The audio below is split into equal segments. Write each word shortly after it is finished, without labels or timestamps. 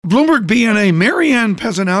Bloomberg BNA,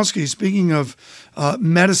 Pazanowski, speaking of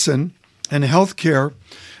medicine and healthcare,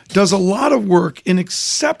 does a lot of work in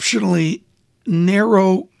exceptionally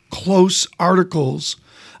narrow, close articles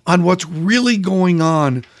on what's really going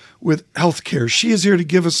on with healthcare. She is here to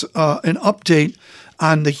give us an update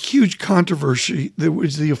on the huge controversy that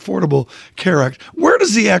was the Affordable Care Act. Where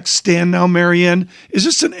does the act stand now, Marianne? Is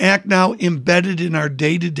this an act now embedded in our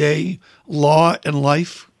day-to-day law and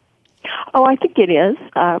life? Oh, I think it is.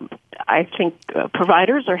 I think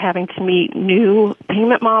providers are having to meet new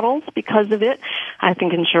payment models because of it. I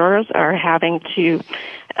think insurers are having to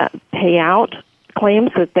pay out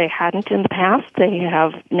claims that they hadn't in the past. They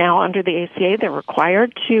have now, under the ACA, they're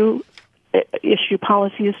required to issue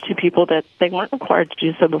policies to people that they weren't required to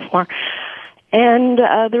do so before. And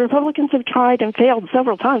the Republicans have tried and failed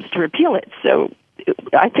several times to repeal it. So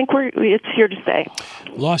I think it's here to stay.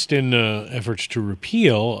 Lost in efforts to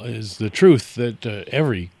repeal is the truth that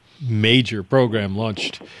every major program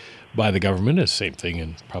launched by the government is the same thing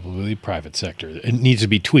in probably the private sector. It needs to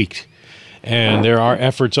be tweaked. And there are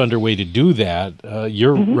efforts underway to do that.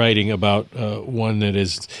 You're writing about one that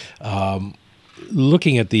is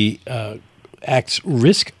looking at the Act's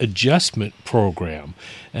risk adjustment program.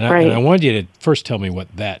 And I wanted you to first tell me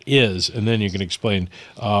what that is, and then you can explain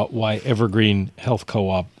why Evergreen Health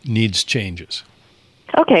Co-op needs changes.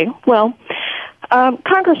 Okay. Well,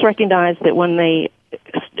 Congress recognized that when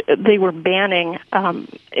they were banning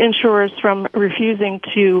insurers from refusing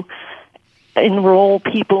to enroll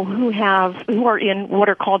people who are in what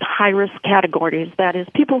are called high-risk categories. That is,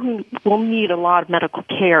 people who will need a lot of medical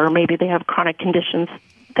care. Maybe they have chronic conditions,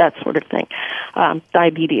 that sort of thing.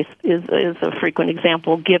 Diabetes is a frequent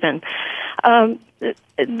example given. That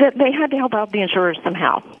they had to help out the insurers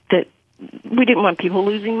somehow. That we didn't want people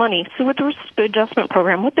losing money. So with the risk adjustment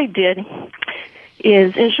program, what they did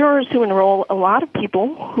is insurers who enroll a lot of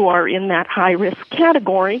people who are in that high-risk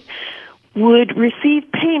category would receive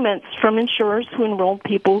payments from insurers who enrolled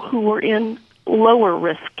people who were in lower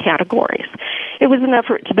risk categories. It was an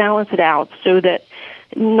effort to balance it out so that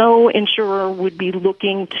no insurer would be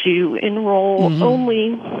looking to enroll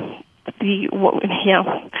only the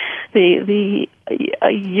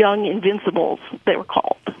young invincibles, they were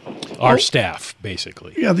called. Our staff,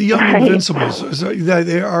 basically. Yeah, the young invincibles. So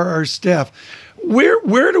they are our staff.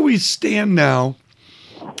 Where do we stand now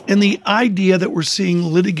in the idea that we're seeing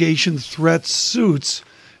litigation threats, suits,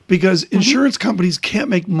 because insurance companies can't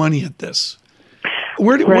make money at this?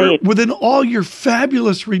 Within all your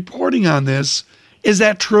fabulous reporting on this, is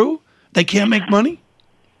that true? They can't make money?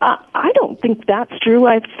 I don't think that's true.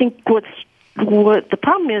 I think what the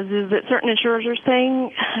problem is that certain insurers are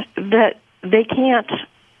saying that they can't.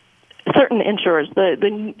 Certain insurers,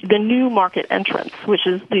 the new market entrants, which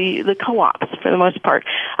is the co-ops for the most part.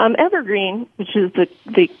 Evergreen, which is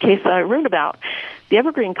the case I wrote about, the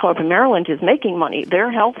Evergreen Co-op in Maryland is making money.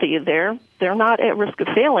 They're healthy. They're not at risk of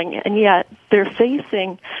failing, and yet they're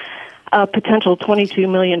facing a potential $22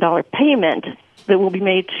 million payment that will be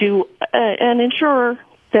made to an insurer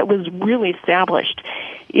that was really established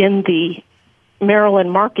in the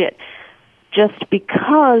Maryland market, just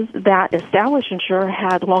because that established insurer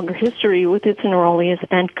had longer history with its enrollees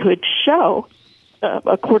and could show,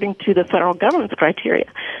 according to the federal government's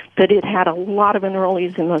criteria, that it had a lot of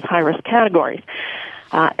enrollees in those high-risk categories.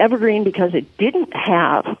 Evergreen, because it didn't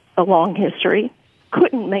have a long history,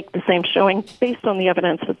 couldn't make the same showing based on the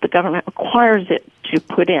evidence that the government requires it to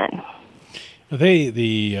put in.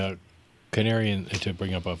 The canary, to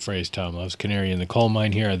bring up a phrase Tom loves, canary in the coal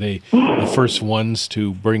mine here, are they the first ones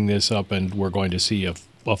to bring this up, and we're going to see a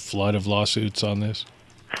flood of lawsuits on this?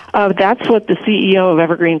 That's what the CEO of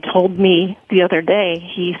Evergreen told me the other day.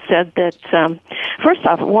 He said that, first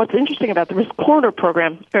off, what's interesting about the risk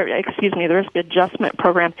adjustment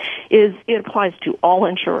program is it applies to all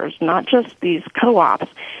insurers, not just these co-ops,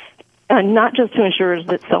 and not just to insurers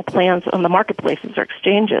that sell plans on the marketplaces or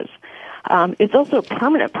exchanges. It's also a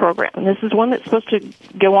permanent program. This is one that's supposed to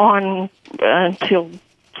go on until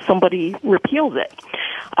somebody repeals it.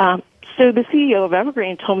 So the CEO of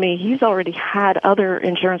Evergreen told me he's already had other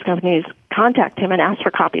insurance companies contact him and ask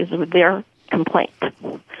for copies of their complaint,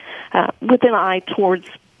 with an eye towards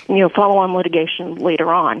follow-on litigation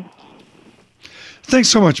later on. Thanks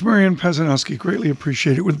so much, Marianne Pazanowski. Greatly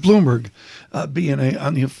appreciate it. With Bloomberg BNA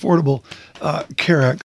on the Affordable Care Act.